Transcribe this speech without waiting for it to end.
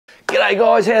G'day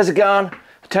guys, how's it going?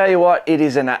 I tell you what, it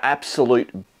is an absolute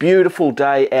beautiful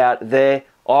day out there.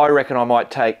 I reckon I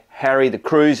might take Harry the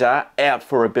Cruiser out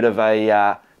for a bit of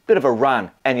a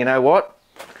run. And you know what?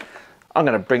 I'm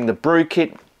going to bring the brew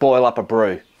kit, boil up a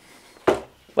brew.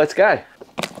 Let's go.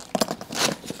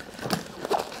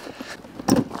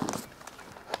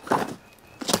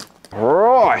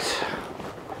 Right.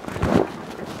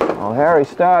 Well, Harry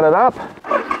started up.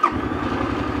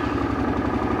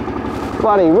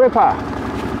 Bloody ripper.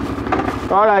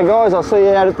 Righto guys, I'll see you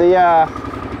out at the,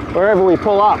 wherever we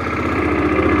pull up.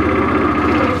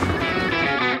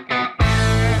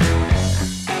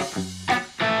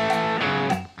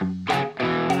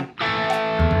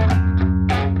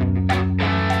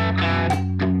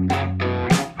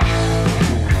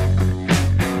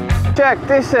 Check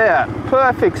this out,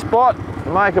 perfect spot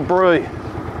to make a brew.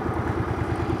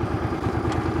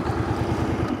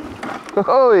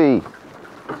 Oi!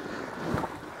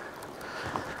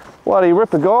 Bloody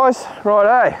ripper guys,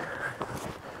 righto.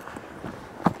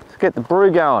 Let's get the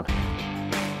brew going.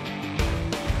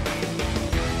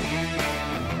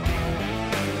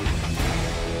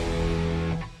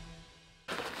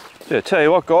 So I tell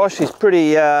you what guys, she's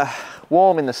pretty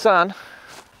warm in the sun.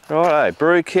 Righto,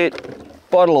 brew kit,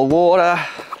 bottle of water.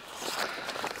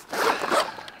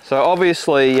 So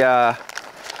obviously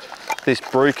this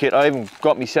brew kit, I even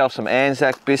got myself some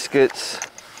Anzac biscuits.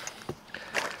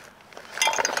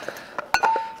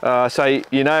 So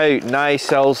you know, Nay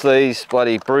sells these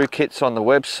bloody brew kits on the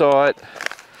website.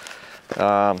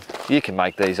 You can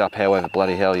make these up however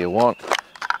bloody hell you want.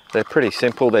 They're pretty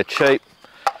simple, they're cheap.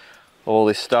 All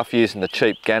this stuff using the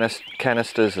cheap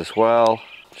canisters as well.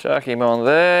 Chuck him on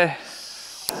there.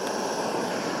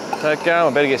 Okay, I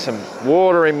better get some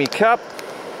water in my cup.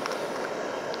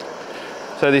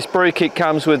 So this brew kit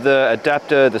comes with the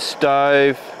adapter, the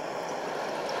stove,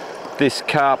 this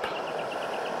cup.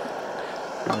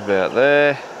 About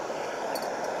there.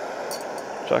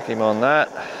 Chuck him on that.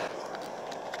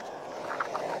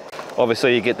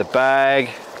 Obviously you get the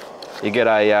bag, you get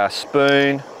a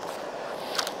spoon.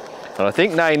 And I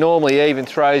think Nay normally even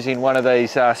throws in one of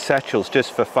these satchels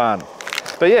just for fun.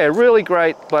 But yeah, really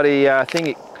great bloody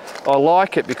thing. I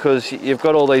like it because you've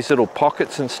got all these little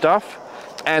pockets and stuff,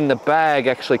 and the bag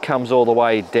actually comes all the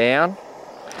way down.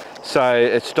 So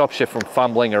it stops you from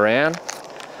fumbling around.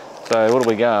 So what are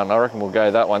we going? I reckon we'll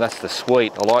go that one. That's the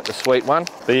sweet. I like the sweet one.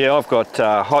 But yeah, I've got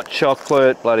hot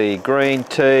chocolate, bloody green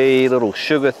tea, little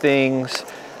sugar things,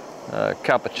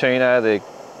 cappuccino. I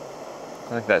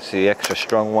think that's the extra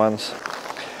strong ones.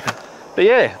 But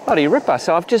yeah, bloody ripper.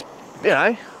 So I've just, you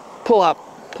know, pull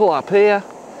up here.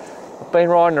 I've been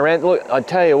riding around. Look, I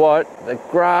tell you what, the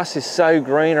grass is so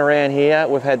green around here.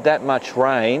 We've had that much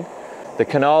rain. The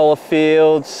canola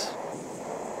fields,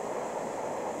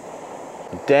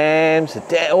 dams,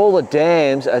 all the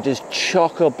dams are just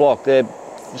chock-a-block. They're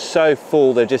so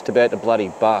full, they're just about to bloody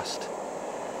bust.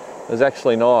 It was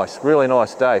actually nice, really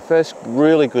nice day. First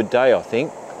really good day, I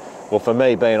think. Well, for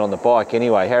me being on the bike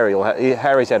anyway.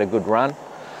 Harry's had a good run.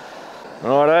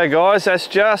 Righto guys, that's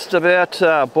just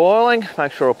about boiling.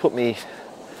 Make sure I put my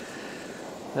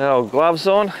old gloves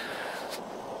on.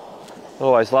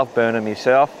 Always love burning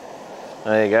myself.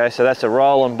 There you go, so that's a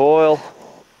roll and boil.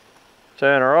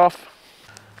 Turn her off.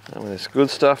 And there's good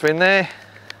stuff in there.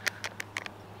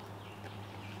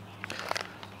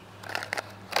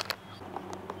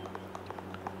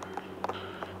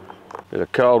 Bit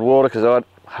of cold water because I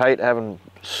hate having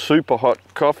super hot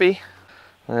coffee.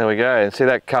 There we go, and see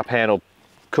that cup handle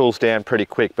cools down pretty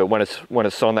quick, but when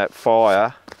it's on that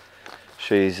fire,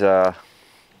 she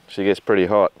gets pretty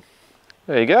hot.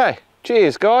 There you go.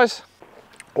 Cheers guys.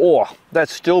 Oh,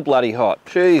 that's still bloody hot.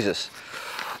 Jesus.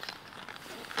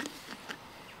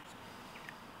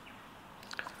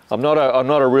 I'm not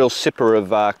a real sipper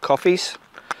of coffees.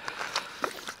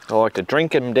 I like to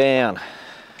drink them down.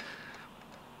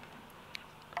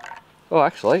 Oh,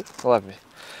 actually, I'll have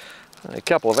a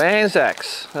couple of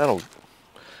Anzacs. That'll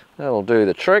do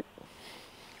the trick.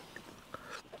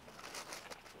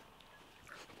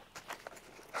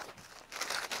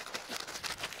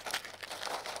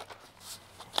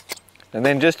 And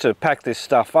then just to pack this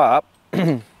stuff up,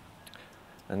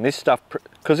 and this stuff,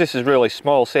 because this is really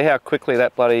small, see how quickly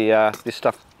that bloody, this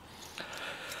stuff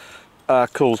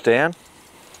cools down.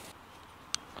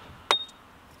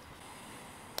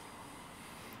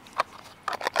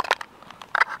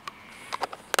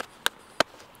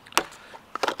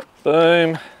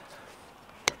 Boom.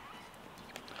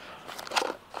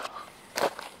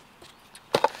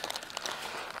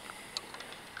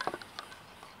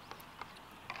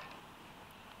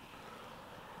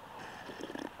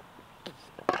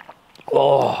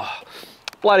 Oh,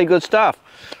 bloody good stuff.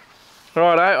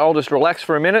 Righto, I'll just relax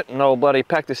for a minute and I'll bloody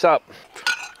pack this up.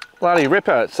 Bloody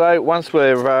ripper. So once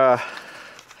we've had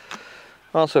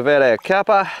our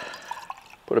cuppa,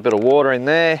 put a bit of water in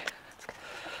there.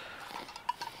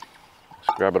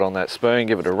 Just grab it on that spoon,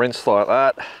 give it a rinse like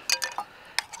that.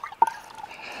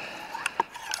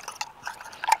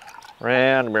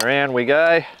 Round and round we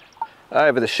go,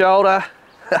 over the shoulder.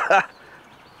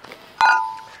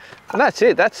 And that's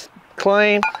it, that's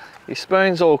clean. Your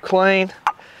spoon's all clean.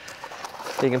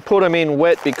 You can put them in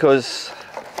wet because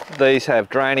these have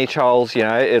drainage holes, you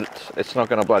know, it's not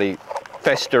going to bloody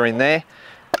fester in there.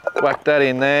 Whack that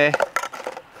in there.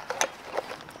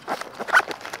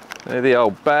 Move the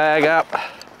old bag up. I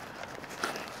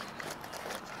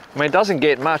mean, it doesn't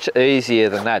get much easier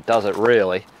than that, does it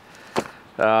really?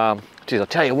 Geez, I'll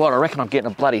tell you what, I reckon I'm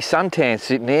getting a bloody suntan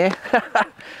sitting here.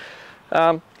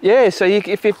 Yeah, so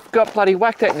if you've got bloody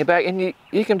whack that in your bag, and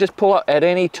you can just pull up at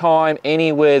any time,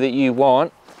 anywhere that you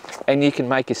want, and you can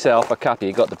make yourself a cuppa.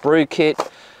 You've got the BREW Kit,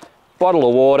 bottle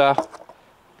of water,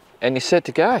 and you're set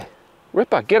to go.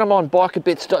 Ripper, get them on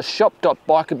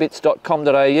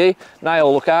shop.bikerbits.com.au.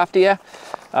 They'll look after you.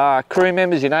 Crew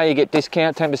members, you know, you get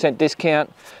discount, 10%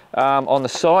 discount on the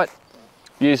site,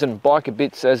 using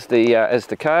BikerbIts as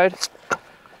the code.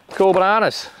 Cool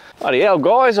bananas. Bloody hell,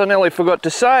 guys, I nearly forgot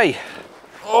to say.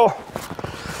 Oh.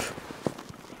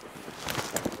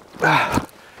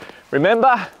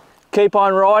 Remember, keep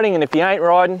on riding, and if you ain't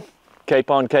riding,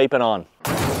 keep on keeping on.